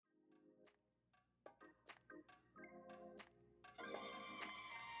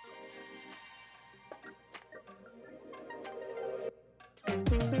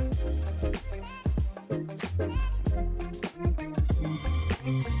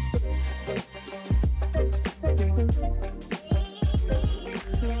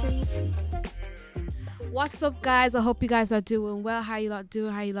What's up, guys? I hope you guys are doing well. How you lot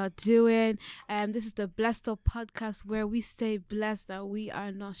doing? This is the Blessed Up podcast where we stay blessed and we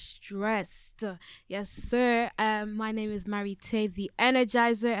are not stressed. Yes, sir. My name is Mary Tay, the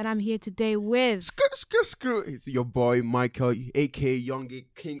Energizer, and I'm here today with... Screw. It's your boy Michael, aka Young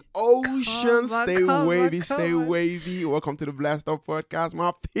King Ocean. Stay wavy. Welcome to the Blessed Up podcast,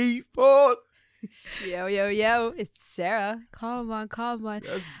 my people. Yo, it's Sarah. Come on.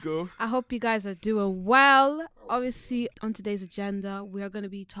 Let's go. I hope you guys are doing well. Obviously, on today's agenda, we are going to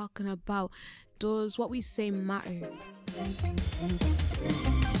be talking about, does what we say matter?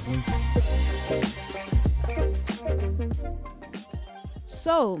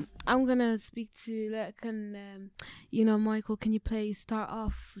 So, I'm going to speak to, Michael, can you please start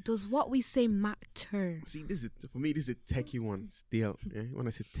off? Does what we say matter? See, for me, this is a techie one still. When I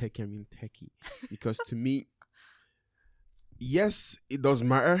say techie, I mean techie. Because to me, yes, it does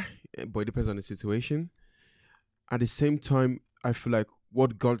matter, but it depends on the situation. At the same time, I feel like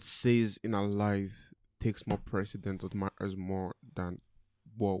what God says in our life takes more precedence, or matters more than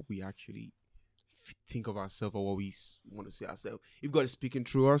what we actually think of ourselves or what we want to say ourselves. If God is speaking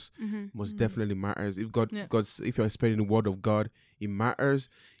through us, most definitely matters. If if you're spreading the word of God, it matters.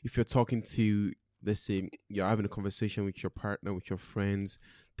 If you're talking to, let's say, you're having a conversation with your partner, with your friends,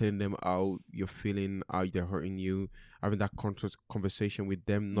 telling them how you're feeling, how they're hurting you, having that conversation with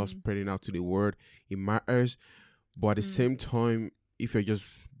them, not spreading out to the word, it matters. But at the same time, if you're just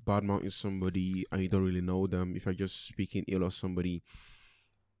bad-mouthing somebody and you don't really know them, if you're just speaking ill of somebody,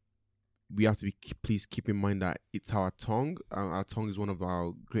 we have to please keep in mind that it's our tongue. Our tongue is one of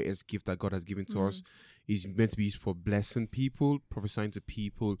our greatest gifts that God has given to us. It's meant to be used for blessing people, prophesying to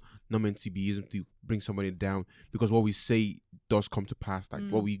people, not meant to be used to bring somebody down. Because what we say does come to pass. Like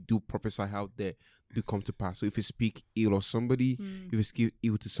what we do prophesy out there do come to pass. So if we speak ill of somebody, if we speak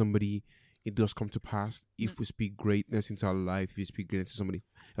ill to somebody, it does come to pass. If we speak greatness into our life, if we speak greatness to somebody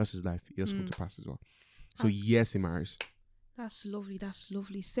else's life, it does come to pass as well. So yes, it matters. That's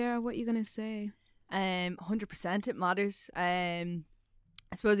lovely. Sarah, what are you going to say? 100% it matters. I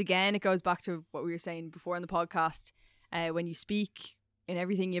suppose, again, it goes back to what we were saying before in the podcast. When you speak in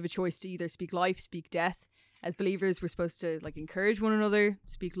everything, you have a choice to either speak life, speak death. As believers, we're supposed to encourage one another,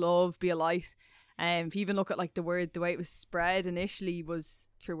 speak love, be a light. If you even look at the word, the way it was spread initially was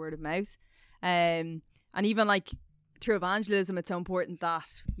through word of mouth. And even through evangelism, it's so important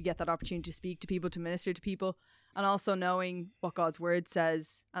that we get that opportunity to speak to people, to minister to people. And also knowing what God's word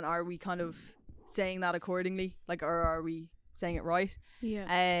says, and are we kind of saying that accordingly, or are we saying it right? Yeah.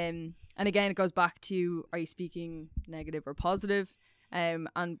 And again, it goes back to, are you speaking negative or positive? And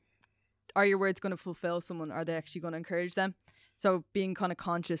are your words going to fulfill someone? Are they actually going to encourage them? So being kind of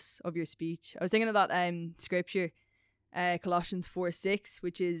conscious of your speech. I was thinking of that scripture, Colossians 4:6,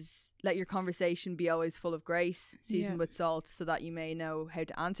 which is, let your conversation be always full of grace, seasoned with salt, so that you may know how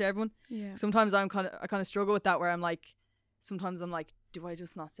to answer everyone. Yeah. Sometimes I kind of struggle with that, where sometimes I'm do I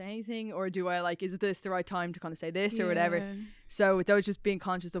just not say anything, or do I is this the right time to kind of say this or whatever? So it's always just being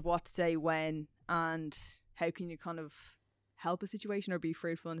conscious of what to say when, and how can you kind of help a situation or be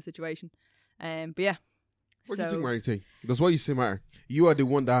fruitful in a situation. But yeah. What do you think, Mary Tay? Does what you say matter? You are the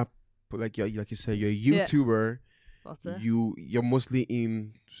one that, like you said, you're a YouTuber. That's it. You're mostly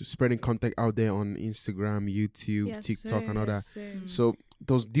in spreading content out there on Instagram, YouTube, TikTok, and all that. So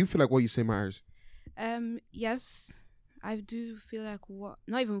do you feel like what you say matters? Yes, I do feel like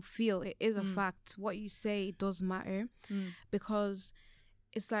not even feel, it is a fact. What you say does matter, because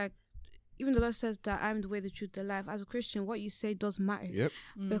it's even the Lord says that I'm the way, the truth, the life. As a Christian, what you say does matter. Yep.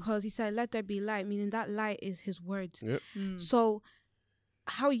 Because he said, let there be light, meaning that light is his word. Yep. So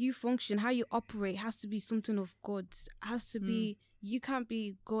how you function, how you operate has to be something of God. Has to be, you can't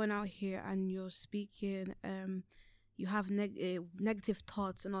be going out here and you're speaking, you have negative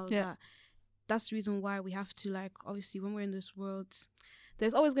thoughts and all of that. That's the reason why we have to, obviously, when we're in this world,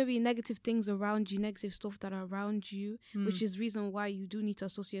 there's always going to be negative things around you, negative stuff that are around you, which is the reason why you do need to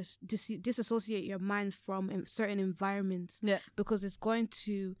disassociate your mind from certain environments, because it's going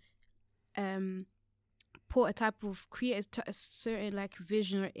to create a certain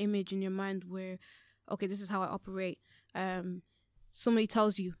vision or image in your mind where, okay, this is how I operate. Somebody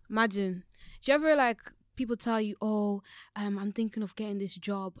tells you, imagine, do you ever people tell you, I'm thinking of getting this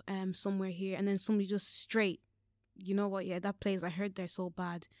job somewhere here, and then somebody just straight, you know what, that place, I heard they're so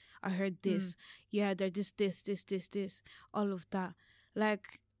bad, I heard this, they're this, all of that.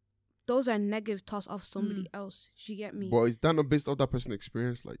 Those are negative thoughts of somebody else. You get me? But is that not based off that person's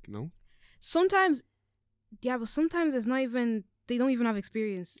experience? No? Sometimes, but sometimes it's not even, they don't even have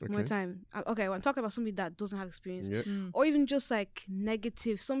experience. Okay. More time. Okay, when I'm talking about somebody that doesn't have experience. Or even just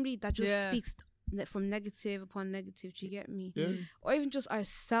negative, somebody that just speaks from negative upon negative. Do you get me? Yeah. Or even just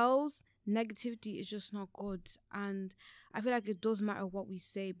ourselves, negativity is just not good. And I feel like it does matter what we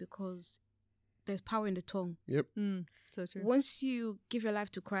say because there's power in the tongue. So true. Once you give your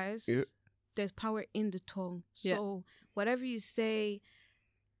life to Christ, there's power in the tongue. So whatever you say,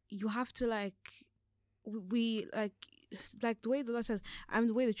 you have to we the way the Lord says, I'm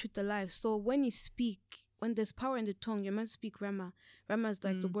the way, the truth, the life. So when you speak, when there's power in the tongue, you're meant to speak Rema. Rema is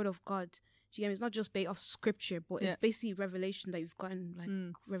like the word of God. Do you get me? It's not just based off scripture, but it's basically revelation that you've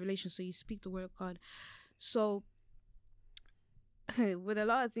gotten, revelation. So you speak the word of God. So with a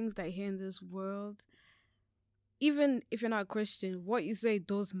lot of things that I hear in this world, even if you're not a Christian, what you say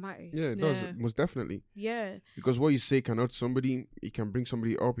does matter. Yeah, it does. Most definitely. Yeah. Because what you say can hurt somebody. It can bring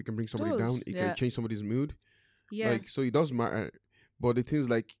somebody up. It can bring somebody down. It can change somebody's mood. Yeah. So it does matter. But the things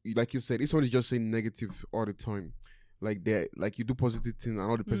like you said, if somebody's just saying negative all the time, you do positive things and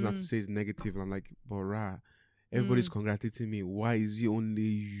all the person has to say is negative. And I'm like, but everybody's congratulating me. Why is it only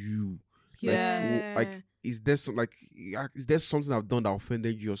you? Yeah. Is there something I've done that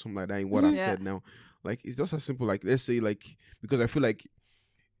offended you or something like that in what I've said now? It's just as simple. Let's say, because I feel like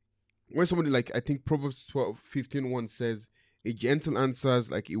when somebody, I think Proverbs 12:15 says, a gentle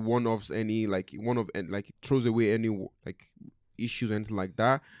answers it one-offs any, it throws away any issues or anything like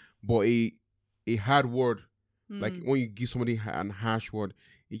that. But a hard word, when you give somebody an harsh word,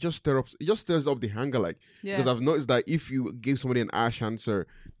 it just stirs up the anger. Because I've noticed that if you give somebody an harsh answer,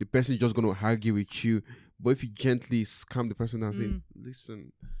 the person is just going to argue with you. But if you gently calm the person down and say,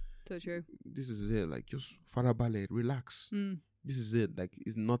 listen, so true, this is it, just farabalẹ̀, relax. This is it,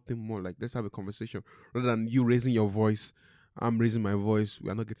 it's nothing more. Let's have a conversation rather than you raising your voice. I'm raising my voice. We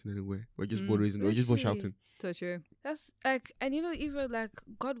are not getting anywhere. We're just both raising. We're just both shouting. So true. That's and even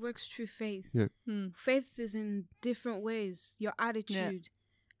God works through faith. Yeah. Faith is in different ways. Your attitude,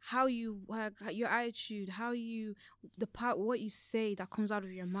 how you your attitude, how you what you say that comes out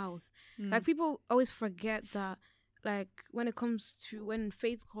of your mouth. People always forget that. When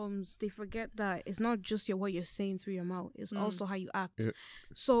faith comes, they forget that it's not just what you're saying through your mouth. It's also how you act. Yeah.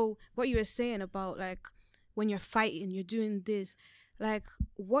 So what you were saying about when you're fighting, you're doing this,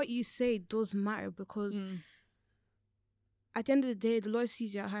 what you say does matter because at the end of the day, the Lord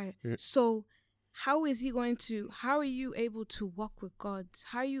sees your heart. Yeah. So how are you able to walk with God?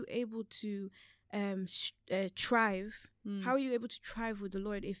 How are you able to thrive? How are you able to thrive with the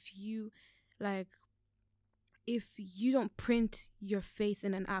Lord if you don't print your faith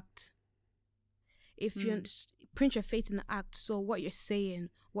in an act? If you print your faith in an act, so what you're saying,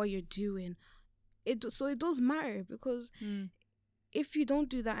 what you're doing, it does matter because if you don't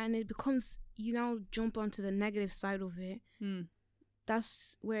do that and it becomes, you now jump onto the negative side of it,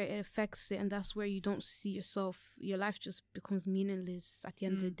 that's where it affects it, and that's where you don't see yourself. Your life just becomes meaningless at the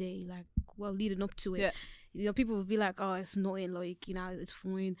end of the day. Leading up to it, people will be like, "Oh, it's nothing. It's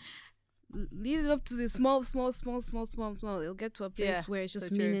fine." Leading up to the small, it'll get to a place where it's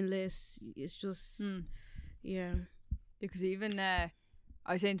just meaningless. It's just, Because even I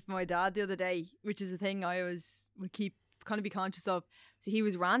was saying to my dad the other day, which is a thing I would keep kind of be conscious of. So he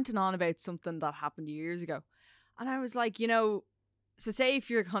was ranting on about something that happened years ago, and I was like, so say if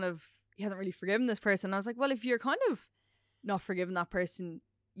you're he hasn't really forgiven this person. I was like, well, if you're kind of not forgiving that person,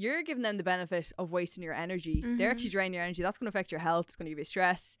 you're giving them the benefit of wasting your energy. They're actually draining your energy. That's going to affect your health. It's going to give you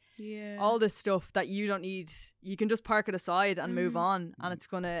stress. Yeah. All this stuff that you don't need. You can just park it aside and move on, and it's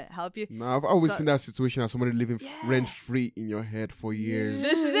going to help you. No, I've always seen that situation as somebody living rent-free in your head for years.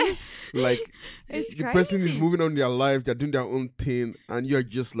 This is it. It's the person is moving on their life. They're doing their own thing, and you're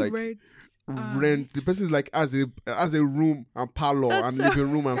just rent. The person is as a room and parlor and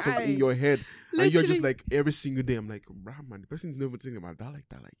living room and something in your head. Literally. And you're just every single day, I'm like, man, the person's never thinking about that like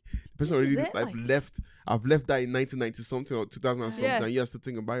that. The person already left. I've left that in 1990 something or 2000 something, and you're still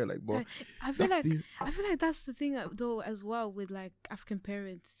thinking about it. But I feel like that's the thing though as well with African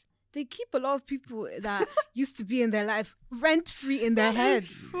parents. They keep a lot of people that used to be in their life rent free in their heads.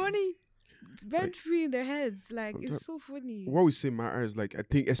 It's funny. Rent free in their heads. It's so funny. What we say matters. I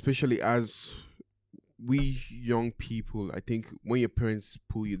think especially as we young people, I think when your parents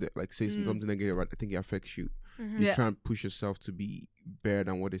pull you, say something negative, I think it affects you. You try and push yourself to be better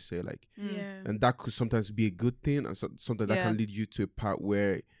than what they say, and that could sometimes be a good thing, and sometimes that can lead you to a part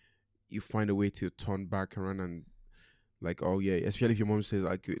where you find a way to turn back around and especially if your mom says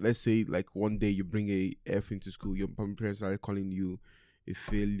let's say one day you bring a F into school, your parents are calling you a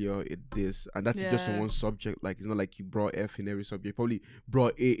failure, this, and that's just in one subject. It's not like you brought F in every subject. You probably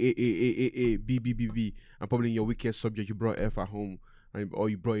brought A, B, and probably in your weakest subject you brought F at home, or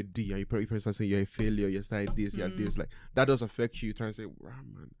you brought a D, and you probably start saying you're a failure, you're starting this, you're this. That does affect you. You're trying to say, wow,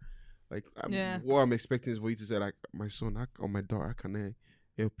 man, Like Yeah. what I'm expecting is for you to say like, my son or my daughter, how can I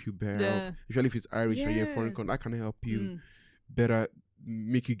help you better? Yeah. Especially if it's Irish or you're in foreign Yeah. country, how can I help you Mm. better,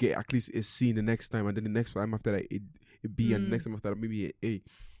 make you get at least a C the next time, and then the next time after that a B, and the next time after that maybe a A.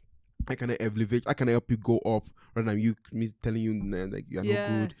 I can elevate. I can help you go up rather than me telling you like you're Yeah.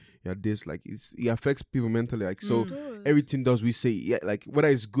 no good. You're this. Like it affects people mentally. Like so, Does. everything does we say, yeah, like whether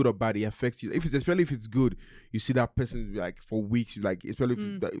it's good or bad, it affects you. Especially if it's good, you see that person like for weeks, like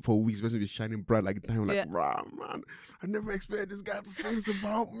especially if for weeks, the person be shining bright like time, like Yeah. rah, man, I never expected this guy to say this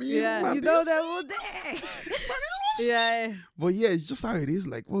about me. Yeah. man. You Do know see? that all day. Yeah. But yeah, it's just how it is.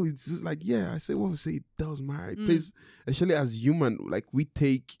 Like, well, it's just like, yeah, I say what we say, it does matter. Please, especially as human, like we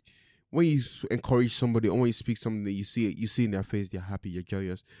take, when you encourage somebody or when you speak something that you see in their face, they're happy, you're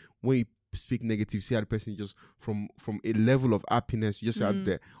joyous. When you speak negative, see how the person just from a level of happiness, you just out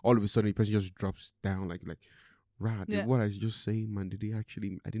there, all of a sudden the person just drops down like right, Yeah. what I was just saying, man, did he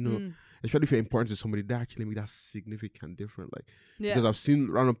actually, I didn't know, especially if you're important to somebody, that actually make that significant different. Like, Yeah. because I've seen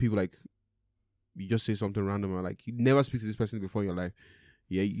random people like, you just say something random and like, you never speak to this person before in your life.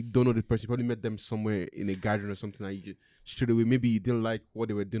 Yeah, you don't know the person. You probably met them somewhere in a gathering or something, and you just straight away, maybe you didn't like what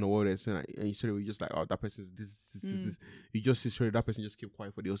they were doing or what they were saying, and you straight away just like, oh, that person's this. You just see straight, that person just keep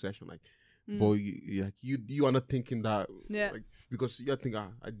quiet for the whole session, like, but you are not thinking that, Yeah. like, because you're thinking,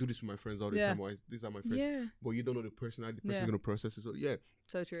 I do this with my friends all the time, or these are my friends, Yeah. but you don't know the person, how the person's gonna process it. So yeah,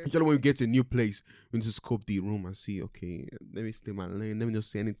 So true. especially when you get to a new place, we need to scope the room and see, okay, let me stay in my lane, let me not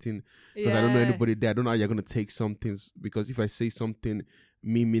say anything, because I don't know anybody there. I don't know how you're gonna take some things, because if I say something,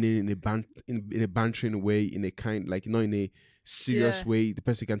 me meaning in a bantering way, in a kind, like not in a serious way, the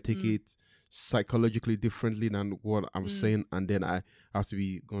person can take it psychologically differently than what I'm saying, and then I have to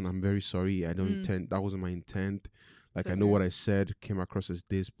be going, I'm very sorry, I don't intend, that wasn't my intent. Like, So I know true. what I said came across as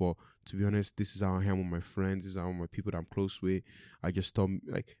this, but to be honest, this is how I am with my friends, this is how my people that I'm close with. I just thought,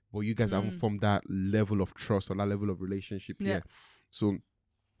 like, but you guys haven't formed that level of trust or that level of relationship yet. So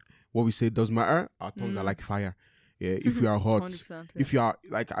what we say does matter. Our tongues are like fire. Yeah, if you are hot, 100%, if you are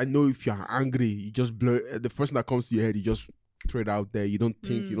like, I know if you are angry, you just blur the first thing that comes to your head, you just throw it out there. You don't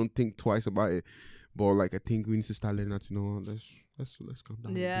think twice about it. But like, I think we need to start learning that, let's calm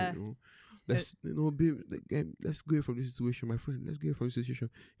down. Yeah. A bit, babe, let's go away from this situation, my friend. Let's go away from this situation,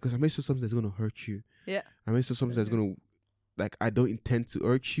 because I may say something that's gonna hurt you. Yeah. I may say something that's gonna, like, I don't intend to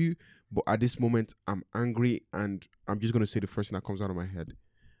hurt you, but at this moment I'm angry and I'm just gonna say the first thing that comes out of my head,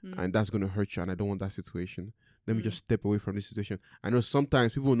 and that's gonna hurt you, and I don't want that situation. Let me just step away from this situation. I know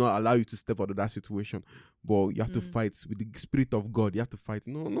sometimes people will not allow you to step out of that situation, but you have to fight with the Spirit of God. You have to fight.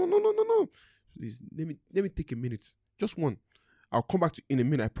 No. Please, let me take a minute. Just one. I'll come back to you in a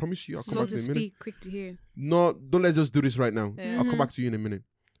minute. I promise you, I'll come Slow back to to you in a minute. speak, quick to hear. No, don't let's just do this right now. Yeah. I'll come back to you in a minute.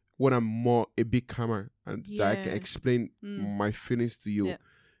 When I'm a bit calmer and that I can Yeah. explain my feelings to you Yeah.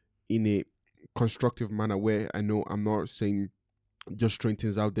 in a constructive manner, where I know I'm not saying just throwing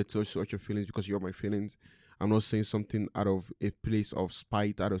things out there to hurt your feelings because you're my feelings. I'm not saying something out of a place of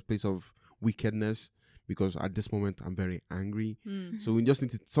spite, out of a place of wickedness, because at this moment I'm very angry. So we just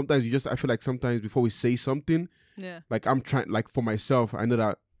need to, sometimes I feel like sometimes before we say something, Yeah. like I'm trying, like for myself, I know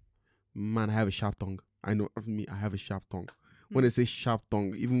that, man, I have a sharp tongue. I know of me, I have a sharp tongue. When they say sharp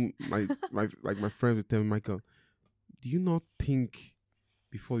tongue, even my friends would tell me, Michael, do you not think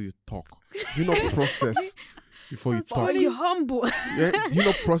before you talk? Do you not process before you talk? Are you humble? Yeah, do you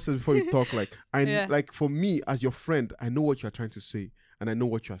not process before you talk? Like, Yeah. like for me as your friend, I know what you're trying to say, and I know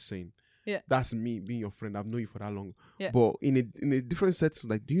what you're saying. Yeah. That's me being your friend. I've known you for that long. Yeah. But in a different settings,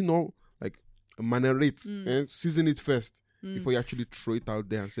 like, do you know, like, manerate and season it first before you actually throw it out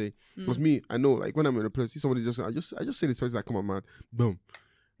there and say, because me, I know, like, when I'm in a place, see somebody I just say this first, like, come on, man, boom.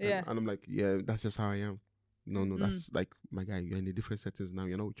 Yeah. And I'm like, yeah, that's just how I am. No, that's like, my guy, you're in a different settings now.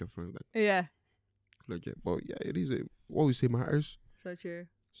 You're not with your friend. Like, Yeah. legit. But yeah, it is what we say matters. So true.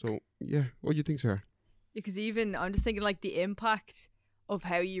 So yeah, what do you think, Sarah? Because even I'm just thinking like the impact of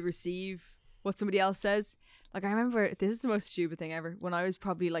how you receive what somebody else says. Like, I remember, this is the most stupid thing ever. When I was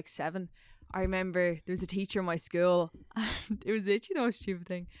probably like 7, I remember there was a teacher in my school, and it was literally the most stupid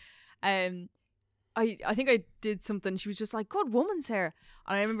thing. I think I did something. She was just like, "Good woman, Sarah."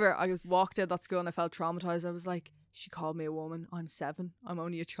 And I remember I walked out of that school and I felt traumatized. I was like, "She called me a woman. I'm 7. I'm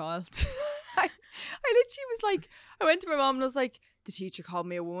only a child." I literally was like, I went to my mom and I was like, "The teacher called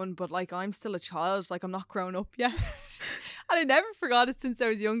me a woman, but like, I'm still a child. Like, I'm not grown up yet." And I never forgot it since I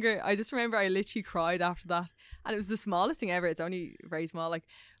was younger. I just remember I literally cried after that, and it was the smallest thing ever. It's only very small, like,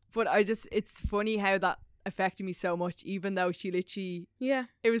 but it's funny how that affected me so much, even though she literally, Yeah.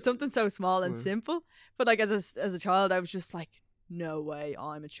 it was something so small and simple, but like as a child I was just like, no way,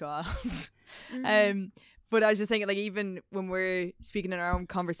 I'm a child. But I was just thinking, like, even when we're speaking in our own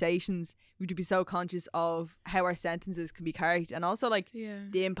conversations, we would be so conscious of how our sentences can be carried, and also like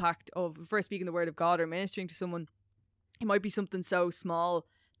the impact of, if we're speaking the word of God or ministering to someone, it might be something so small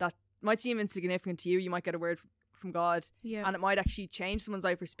that might seem insignificant to you. You might get a word from God, and it might actually change someone's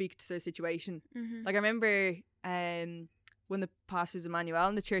life or speak to their situation. Like I remember when the pastors Emmanuel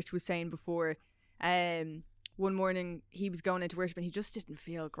in the church was saying before, one morning he was going into worship and he just didn't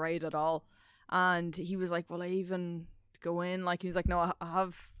feel great at all, and he was like, "Will I even go in?" Like he was like, "No, I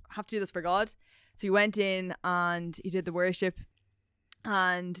have to do this for God." So he went in and he did the worship,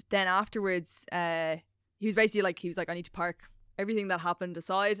 and then afterwards, he was basically like, "I need to park everything that happened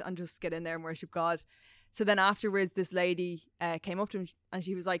aside and just get in there and worship God." So then afterwards, this lady came up to him and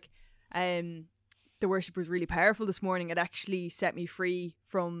she was like, "The worship was really powerful this morning. It actually set me free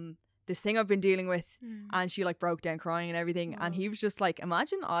from this thing I've been dealing with." And she like broke down crying and everything. And he was just like,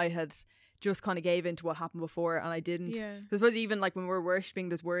 imagine I had just kind of gave into what happened before and I didn't. I suppose even like when we're worshipping,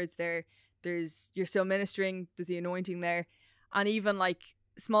 there's words there, you're still ministering, there's the anointing there. And even like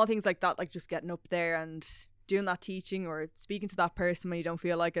small things like that, like just getting up there and doing that teaching or speaking to that person when you don't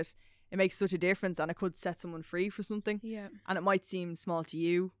feel like it, it makes such a difference, and it could set someone free for something. And it might seem small to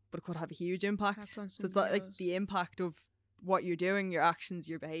you, but it could have a huge impact. So it's like the impact of what you're doing, your actions,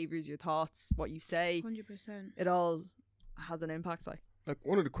 your behaviours, your thoughts, what you say, 100%. it all has an impact. Like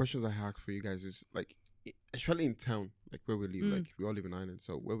one of the questions I have for you guys is like, especially in town, like where we live, like we all live in Ireland,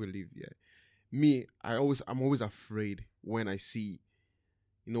 so where we live, I'm always afraid when I see,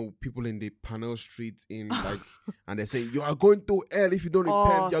 you know, people in the panel street in like, and they're saying, "You are going to hell if you don't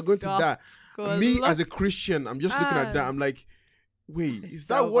repent. You're going to die." As a Christian, I'm just looking at that. I'm like, wait, is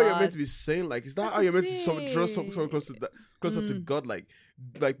that what you're meant to be saying? Like, is that how you're meant to draw someone closer to God? Like,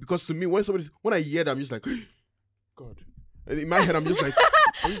 because to me, when I hear that, I'm just like, God. And in my head, I'm just like,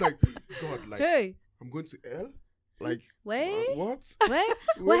 God, like, hey, I'm going to hell. Like, wait, what? Wait,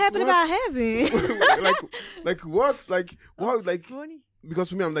 what happened about heaven? like what? Like what? Like, funny. Because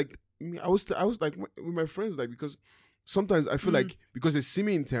for me, I'm like, I was like with my friends, like, because sometimes I feel like because they see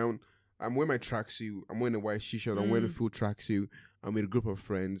me in town, I'm wearing my tracksuit, I'm wearing a white t-shirt, I'm wearing a full tracksuit, I'm with a group of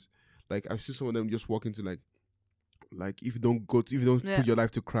friends. Like I see some of them just walk into like if you don't put your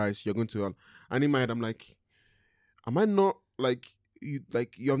life to Christ, you're going to hell. And in my head, I'm like, am I not like? You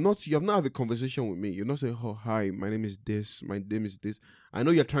have not had a conversation with me. You're not saying, "Oh, hi, my name is this. I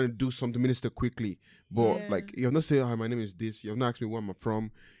know you're trying to do something, minister quickly, but like you have not said, "Hi, my name is this." You have not asked me where I'm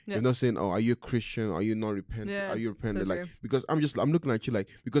from. You're not saying, "Oh, are you a Christian? Are you not repentant? Are you repentant?" So like true. Because I'm looking at you like,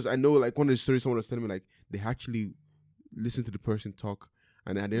 because I know like one of the stories someone was telling me, like they actually listen to the person talk,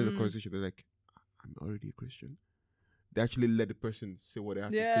 and at the end of the conversation they're like, "I'm already a Christian." They actually let the person say what they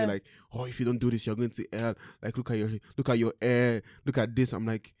have to say, like, "Oh, if you don't do this, you're going to hell. Like, look at your hair, look at this." I'm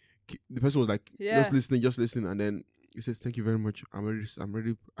like, the person was like, just listening, and then he says, "Thank you very much. I'm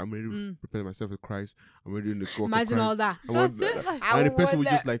ready preparing myself with Christ. I'm ready to go." Imagine all that. And the person was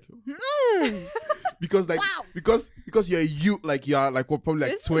just like, because you're a youth, like you're like probably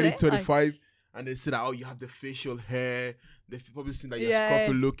like 20, 25, and they say that, "Oh, you have the facial hair." They've probably seen that you're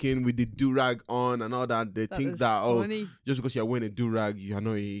scruffy looking with the do-rag on and all that. They think that, funny. Just because you're wearing a do-rag, you're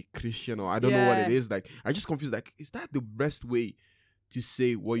not a Christian, or I don't know what it is. Like, I just confused. Like, is that the best way to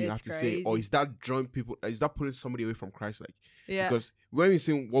say what you have to say? Or is that drawing people, is that pulling somebody away from Christ? Like, because when we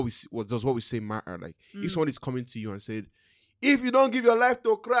say what we say matter? Like, if someone is coming to you and said, "If you don't give your life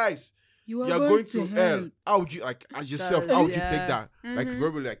to Christ, you're going to hell," how would you, like, as yourself, how would you take that? Like,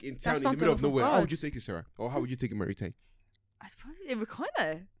 verbally, like, in town, in the middle of nowhere, how would you take it, Sarah? Or how would you take it, Maritime? I suppose it would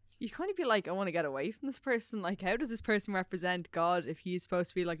you'd kind of be like, I want to get away from this person. Like, how does this person represent God if he's supposed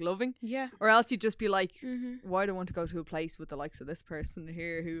to be like loving? Yeah. Or else you'd just be like, why do I want to go to a place with the likes of this person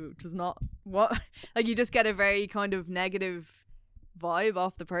here who does not, what? Like, you just get a very kind of negative vibe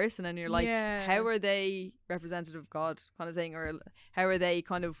off the person, and you're like, how are they representative of God kind of thing? Or how are they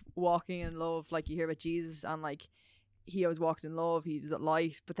kind of walking in love? Like, you hear about Jesus and like, he always walked in love, he was at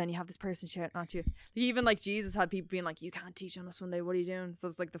light, but then you have this person shouting at you. Even like Jesus had people being like, "You can't teach on a Sunday, what are you doing?" So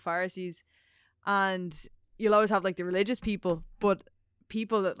it's like the Pharisees. And you'll always have like the religious people, but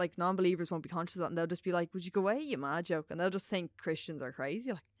people that like non-believers won't be conscious of that, and they'll just be like, "Would you go away, you mad joke?" And they'll just think Christians are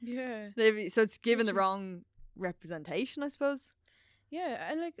crazy. Like, so it's given the wrong representation, I suppose. Yeah,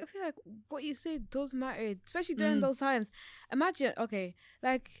 and like I feel like what you say does matter, especially during those times. Imagine, okay,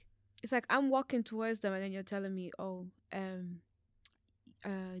 like it's like I'm walking towards them and then you're telling me, "Oh, do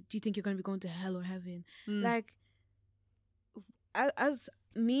you think you're going to be going to hell or heaven?" Like, as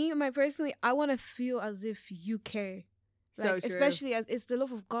me, personally, I want to feel as if you care. Like, so especially as it's the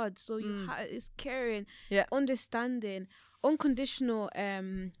love of God. So it's caring, understanding. unconditional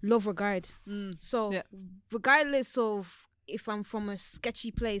love regard. So Yeah. regardless of if I'm from a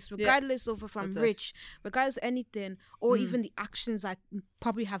sketchy place, regardless of if I'm That's it. rich, regardless of anything, or even the actions I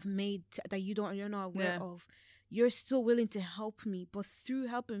probably have made that you're not aware of, you're still willing to help me. But through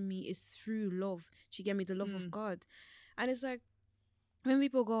helping me is through love. You get me, the love of God. And it's like when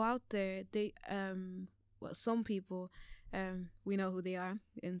people go out there, they well, some people, we know who they are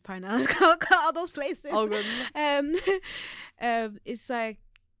in Pine all those places. Oh, good. It's like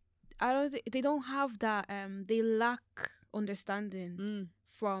they don't have that. They lack understanding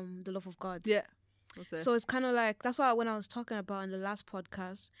from the love of God. Yeah. That's it. So it's kind of like, that's why when I was talking about in the last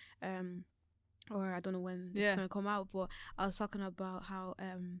podcast, or I don't know when it's gonna come out, but I was talking about how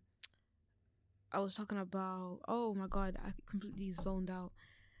oh my God, I completely zoned out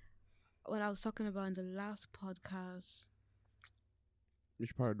when I was talking about in the last podcast.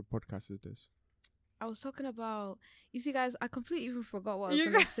 Which part of the podcast is this? I was talking about, you see, guys, I completely even forgot what I was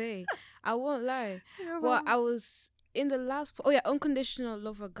gonna say. I won't lie. Well, I was in the last. Unconditional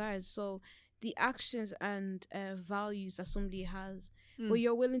love regard. So the actions and values that somebody has, but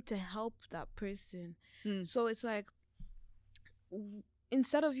you're willing to help that person. So it's like,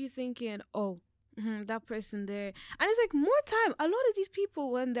 instead of you thinking, oh, that person there, and it's like more time. A lot of these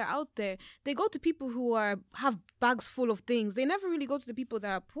people, when they're out there, they go to people who have bags full of things. They never really go to the people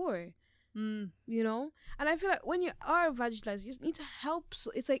that are poor. You know, and I feel like when you are evangelized, you just need to help.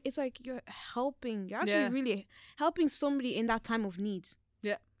 So it's like you're helping. You're actually really helping somebody in that time of need.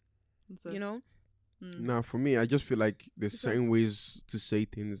 Yeah, that's it. You know. Now, for me, I just feel like there's certain ways to say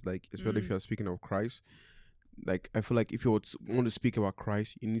things, like, especially if you're speaking of Christ. Like, I feel like if you want to speak about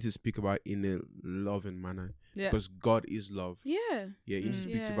Christ, you need to speak about it in a loving manner. Yeah. Because God is love. Yeah. Yeah, you need to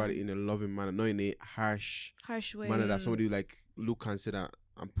speak about it in a loving manner, not in a harsh way. manner that somebody like look and say that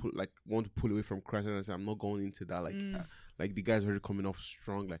and want to pull away from Christ, and I say I'm not going into that. Like the guy's already coming off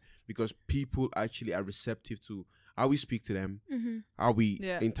strong, like, because people actually are receptive to how we speak to them, how we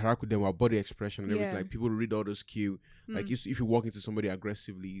interact with them, our body expression and everything. Like, people read all those cues. Like, if you walk into somebody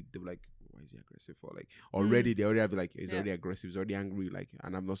aggressively, they're like, why is he aggressive for? Like, already they already have like, he's already aggressive, he's already angry, like,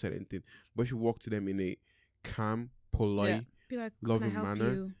 and I've not said anything. But if you walk to them in a calm, polite, be like, loving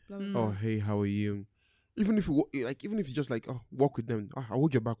manner, oh, hey, how are you? Even if you just like, oh, walk with them. Oh, I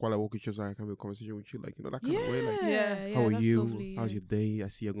hold your back while I walk with you, so I can have a conversation with you, like, you know, that kind of way. Like, how are you? Lovely, how's your day? I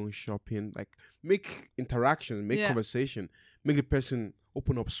see you're going shopping. Like, make interaction, make conversation, make the person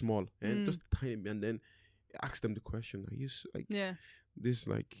open up small and just tiny, and then ask them the question. Are you like this?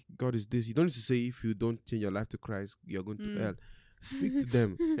 Like, God is this. You don't need to say, if you don't change your life to Christ, you're going to hell. Speak to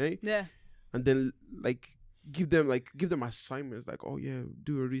them, eh? Yeah, and then like. Give them assignments, like, oh yeah,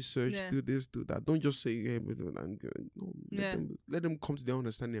 do a research, do this, do that. Don't just say, hey, let them come to their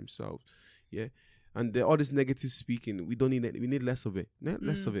understanding themselves. Yeah. And all this negative speaking, we don't need it. We need less of it.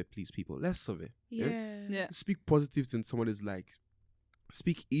 Less of it, please, people. Less of it. Yeah. Speak positive to somebody's, like,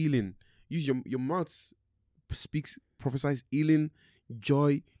 speak healing. Use your mouth. Prophesize healing,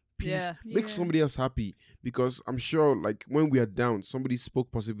 joy, peace. Make somebody else happy, because I'm sure, like, when we are down, somebody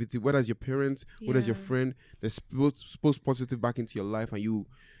spoke positivity, whether it's your parents, whether it's your friend, they spoke positive back into your life, and you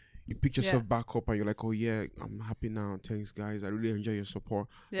pick yourself back up, and you're like, oh yeah, I'm happy now, thanks guys, I really enjoy your support.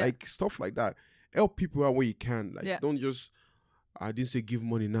 Like, stuff like that. Help people out where you can. Like, don't just, I didn't say give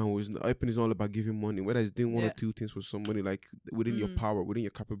money now. Helping is all about giving money, whether it's doing one or two things for somebody, like, within your power, within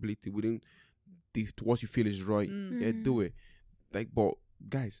your capability, within what you feel is right. Yeah, do it. Like, but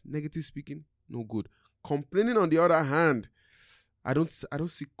guys, negative speaking, no good. Complaining, on the other hand, I don't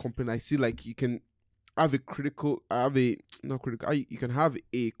see complaining. I see, like, you can have you can have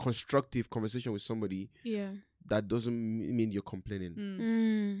a constructive conversation with somebody. Yeah. That doesn't mean you're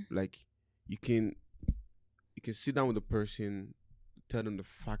complaining. Like, you can sit down with the person, tell them the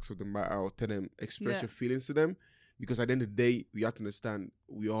facts of the matter, or tell them, express your feelings to them, because at the end of the day, we have to understand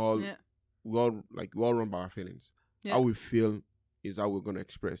we all run by our feelings. How we feel is how we're going to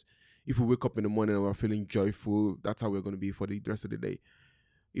express. If we wake up in the morning and we're feeling joyful, that's how we're going to be for the rest of the day.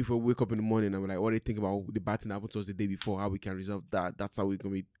 If we wake up in the morning and we're like, what do you think about the bad thing that happened to us the day before, how we can resolve that, that's how we're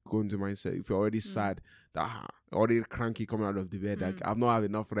going to be going to mindset. If you're already sad, already cranky coming out of the bed, like, I've not had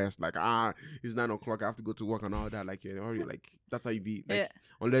enough rest, like, it's 9 o'clock, I have to go to work and all that, like, you're already, like, that's how you be. Like,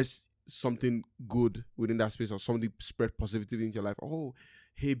 unless something good within that space, or something spread positivity into your life. Oh,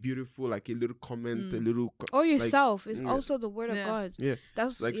 hey, beautiful, like a little comment, a little. Or yourself is also the word of God. Yeah,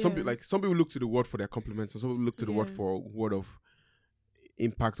 that's like some people look to the word for their compliments, and some people look to the word for word of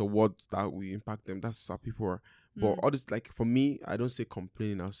impact, or words that will impact them. That's how people are. But all this, like, for me, I don't say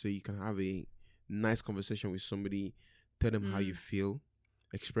complaining. I'll say you can have a nice conversation with somebody, tell them how you feel,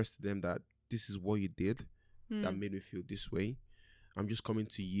 express to them that this is what you did, that made me feel this way. I'm just coming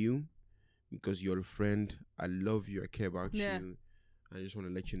to you because you're a friend. I love you. I care about you. I just want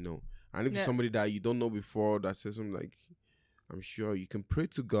to let you know. And if it's somebody that you don't know before that says something like, I'm sure you can pray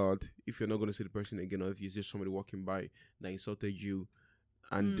to God if you're not going to see the person again, or if it's just somebody walking by that insulted you.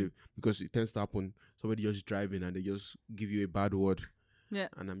 And because it tends to happen, somebody just driving and they just give you a bad word. Yeah.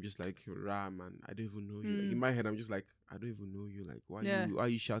 And I'm just like, rah, man, I don't even know you. Like, in my head, I'm just like, I don't even know you. Like, why are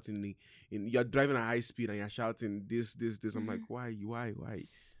you shouting? You're driving at high speed and you're shouting this. I'm like, why?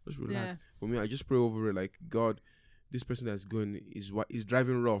 Just relax. Yeah. For me, I just pray over it. Like, God, this person that's going is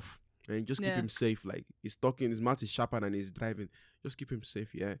driving rough. And just keep him safe. Like, he's talking, his mouth is sharper and he's driving. Just keep him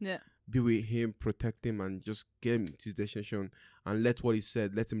safe, yeah? Be with him, protect him, and just get him to his destination. And let what he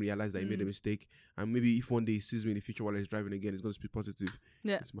said, let him realize that he made a mistake. And maybe if one day he sees me in the future while he's driving again, he's going to speak positive.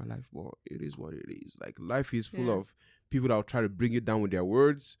 It's my life, but it is what it is. Like, life is full of people that will try to bring you down with their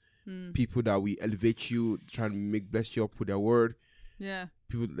words. People that will elevate you, try to bless you up with their word.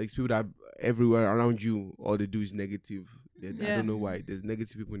 People that everywhere around you, all they do is negative. I don't know why. There's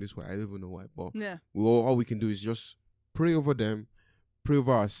negative people in this world. I don't even know why. But all we can do is just pray over them, pray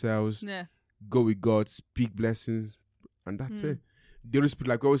over ourselves, go with God, speak blessings, and that's it. The Holy Spirit,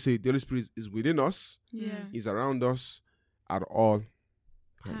 like we always say, the Holy Spirit is within us. He's around us at all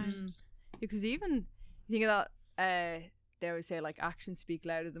times. Because even you think of that, they always say like actions speak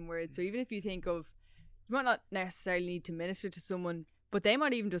louder than words. So even if you think of, you might not necessarily need to minister to someone, but they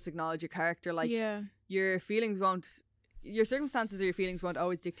might even just acknowledge your character. Like your feelings won't, your circumstances or your feelings won't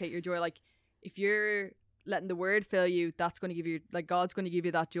always dictate your joy. Like if you're letting the word fill you, that's going to give you, like God's going to give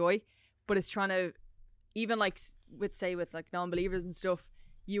you that joy. But it's trying to, even like with like non-believers and stuff,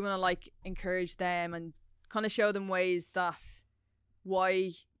 you want to like encourage them and kind of show them ways that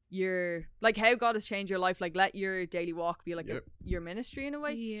why you're like how God has changed your life. Like let your daily walk be like your ministry in a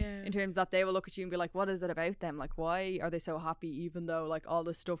way, in terms that they will look at you and be like, what is it about them? Like why are they so happy even though like all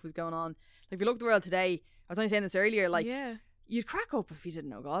this stuff is going on? Like if you look at the world today, I was only saying this earlier, like you'd crack up if you didn't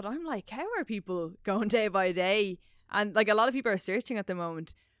know God. I'm like, how are people going day by day? And like a lot of people are searching at the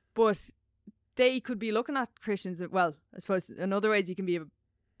moment, but they could be looking at Christians, well, I suppose in other ways you can be a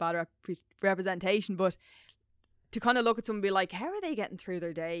bad representation, but to kind of look at someone and be like, how are they getting through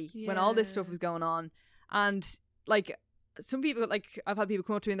their day when all this stuff is going on? And like some people, like I've had people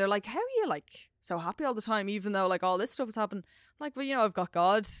come up to me and they're like, how are you like so happy all the time even though like all this stuff has happened? I'm like, well, you know, I've got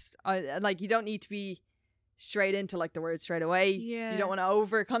God. And like you don't need to be straight into like the word straight away. You don't want to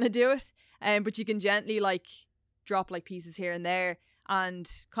over kind of do it, but you can gently like drop like pieces here and there and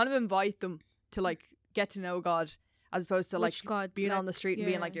kind of invite them to like get to know God, as opposed to like God, being on the street and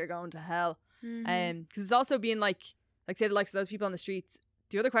being like you're going to hell. Because it's also being like say the likes of those people on the streets.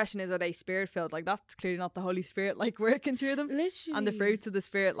 The other question is, are they spirit filled? Like that's clearly not the Holy Spirit like working through them. Literally. And the fruits of the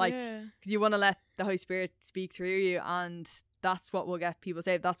Spirit, like because you want to let the Holy Spirit speak through you, and that's what will get people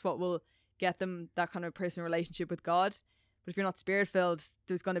saved. That's what will get them that kind of personal relationship with God. But if you're not spirit filled,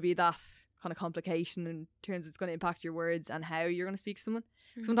 there's going to be that kind of complication in terms it's going to impact your words and how you're going to speak to someone.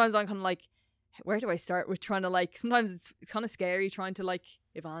 Sometimes I'm kind of like, where do I start with trying to like, sometimes it's kind of scary trying to like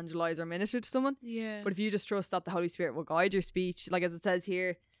evangelize or minister to someone. But if you just trust that the Holy Spirit will guide your speech, like as it says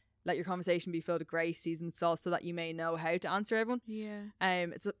here, let your conversation be filled with grace, seasoned with salt, so that you may know how to answer everyone.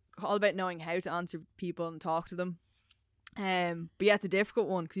 It's all about knowing how to answer people and talk to them. But yeah, it's a difficult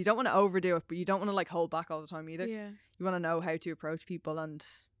one because you don't want to overdo it, but you don't want to like hold back all the time either. You want to know how to approach people, and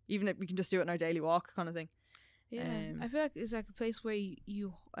even if we can just do it in our daily walk kind of thing. I feel like it's like a place where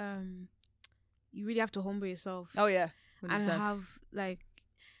you really have to humble yourself. 100%. And have like,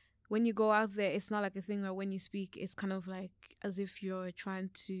 when you go out there, it's not like a thing where when you speak, it's kind of like as if you're trying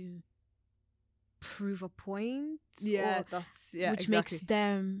to prove a point. Which makes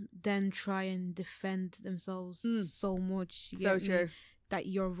them then try and defend themselves so much. So true. That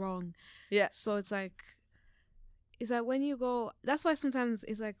you're wrong. So it's like when you go, that's why sometimes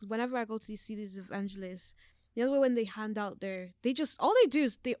it's like whenever I go to see these evangelists, the other way when they hand out all they do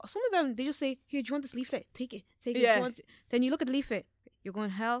is some of them, they just say, here, do you want this leaflet? Take it. Do you want it? Then you look at the leaflet, you're going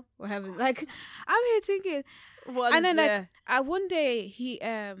hell or heaven. Like, I'm here thinking. And then like, one day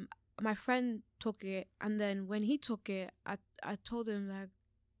my friend took it, and then when he took it, I told him like,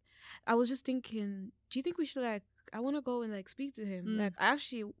 I was just thinking, do you think we should like, I want to go and like speak to him. Like, I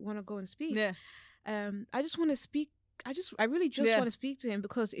actually want to go and speak. I just want to speak. I really just want to speak to him,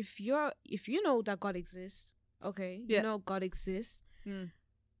 because if you know that God exists, okay, you know God exists.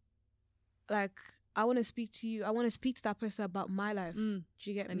 Like, I want to speak to you. I want to speak to that person about my life. Do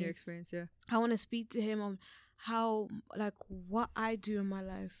you get me? And your experience, I want to speak to him on how, like, what I do in my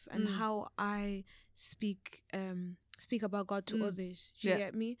life and how I speak speak about God to others. Do you Yeah.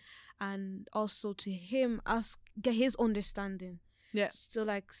 get me? And also to him, get his understanding. Yeah. So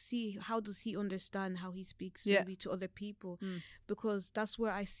like, see how does he understand how he speaks Yeah. maybe to other people, because that's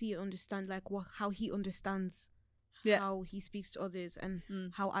where I see and understand like how he understands how he speaks to others, and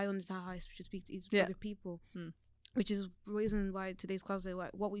how I understand how I should speak to other people. Which is the reason why today's class is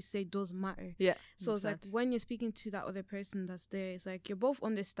like what we say does matter. Yeah. So it's like when you're speaking to that other person that's there, it's like you're both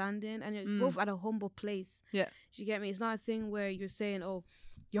understanding and you're both at a humble place. Yeah. Do you get me? It's not a thing where you're saying, oh,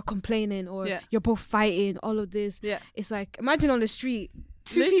 you're complaining or Yeah. you're both fighting, all of this. Yeah. It's like, imagine on the street,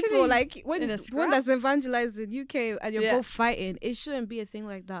 two Literally, people, like when in a one scrap. that's evangelized in UK and you're Yeah. both fighting. It shouldn't be a thing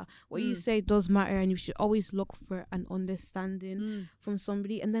like that. What you say does matter, and you should always look for an understanding from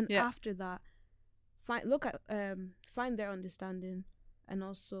somebody. And then after that, find their understanding, and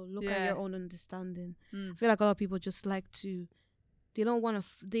also look at your own understanding. I feel like a lot of people just like to, they don't want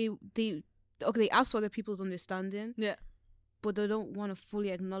to, they ask for other people's understanding, but they don't want to fully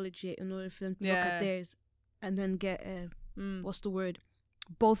acknowledge it in order for them to look at theirs and then get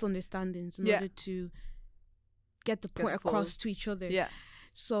both understandings in order to get the point across to each other.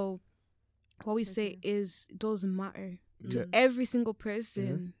 So what we say is, it doesn't matter to every single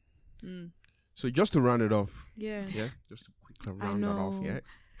person. So just to round it off, Yeah. just to quickly round that off, know.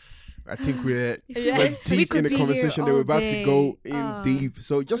 I think we're We deep could in the be conversation here that we're all about to go day. in deep.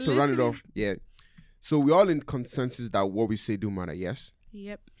 So just to round it off, so we're all in consensus that what we say do matter, yes?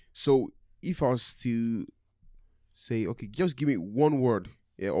 Yep. So if I was to say, okay, just give me one word,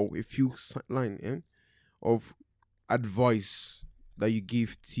 or a few lines of advice that you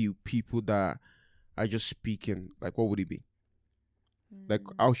give to people that are just speaking, like what would it be? Like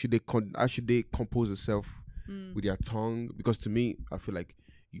how should they compose themselves with their tongue? Because to me, I feel like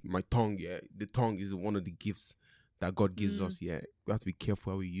my tongue, the tongue is one of the gifts that God gives us. We have to be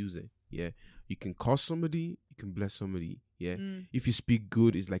careful how we use it. You can curse somebody, you can bless somebody. If you speak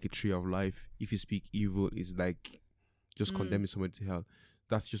good, it's like a tree of life. If you speak evil, it's like just condemning somebody to hell.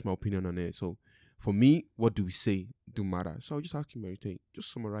 That's just my opinion on it. So for me, what do we say do matter? So I'll just ask you, Mary Tate,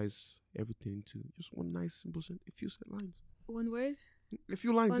 just summarize everything into just one nice simple sentence, a few lines. One word? A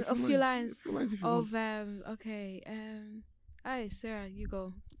few lines. A few lines if you of want. okay. Alright, Sarah, you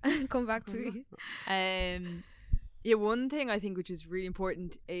go. Come back to me. One thing I think which is really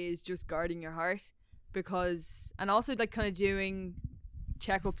important is just guarding your heart, because, and also like kind of doing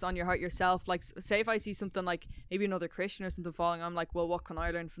checkups on your heart yourself. Like, say if I see something like maybe another Christian or something falling, I'm like, well, what can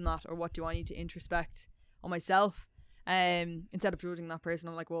I learn from that, or what do I need to introspect on myself? Instead of judging that person,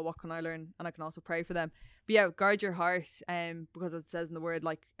 I'm like, well, what can I learn? And I can also pray for them. But guard your heart, because it says in the word,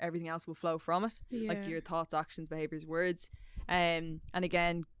 like, everything else will flow from it, like your thoughts, actions, behaviors, words. And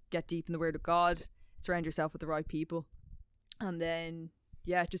again, get deep in the word of God, surround yourself with the right people, and then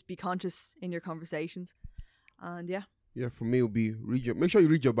just be conscious in your conversations. And for me it would be make sure you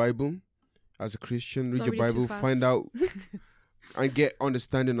read your Bible as a Christian. Read your Bible, find out and get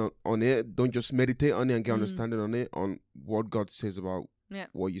understanding on it. Don't just meditate on it, and get understanding on it, on what God says about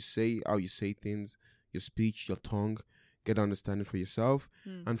what you say, how you say things, your speech, your tongue. Get understanding for yourself.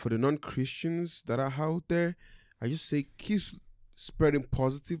 And for the non-Christians that are out there, I just say keep spreading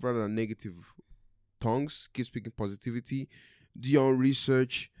positive rather than negative tongues. Keep speaking positivity. Do your own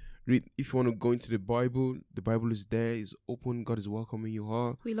research. Read, if you want to go into the Bible is there, it's open. God is welcoming you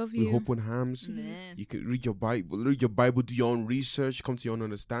all. We love you. With open arms. You can read your Bible, do your own research, come to your own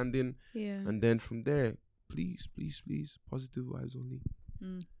understanding. And then from there, please, positive vibes only.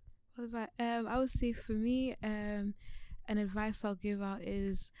 What about, I would say for me, an advice I'll give out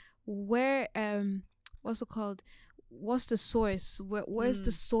is where, what's it called? What's the source? Where's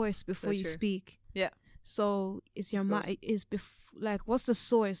the source before you speak? So it's your mind. Like, what's the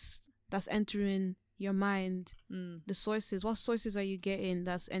source that's entering your mind? The sources. What sources are you getting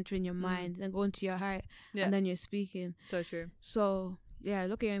that's entering your mind and going to your heart, and then you're speaking? So true. So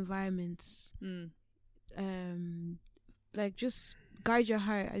look at your environments. Like, just guide your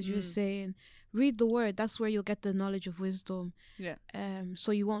heart, as you were saying. Read the word. That's where you'll get the knowledge of wisdom.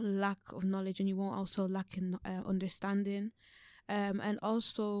 So you won't lack of knowledge, and you won't also lack in understanding. And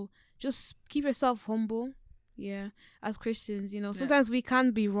also just keep yourself humble. As Christians, sometimes we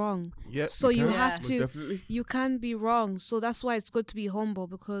can be wrong. So you have to. Definitely. You can be wrong. So that's why it's good to be humble,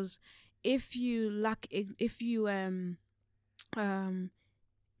 because if you're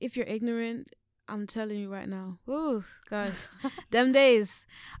ignorant, I'm telling you right now. Ooh, gosh, them days.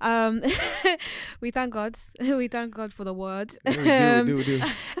 We thank God. We thank God for the word. We do.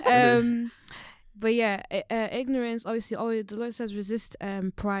 But ignorance. Obviously, the Lord says resist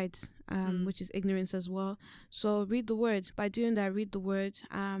pride, which is ignorance as well. So read the word. By doing that, read the word.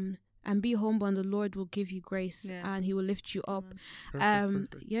 and be humble, and the Lord will give you grace, Yeah. and He will lift you up.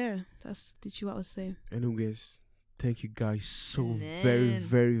 Perfect. Yeah, that's literally what I was saying. Anyways, thank you guys so Amen. very,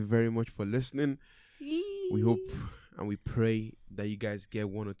 very, very much for listening. We hope and we pray that you guys get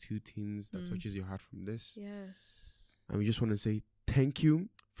one or two things that touches your heart from this. Yes. And we just want to say thank you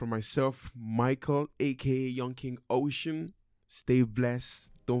from myself, Michael, aka Young King Ocean. Stay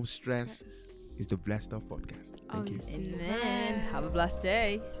blessed. Don't stress. It's the Blessed Up Podcast. Thank you. Obviously. Amen. Bye. Have a blessed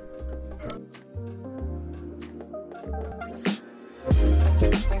day.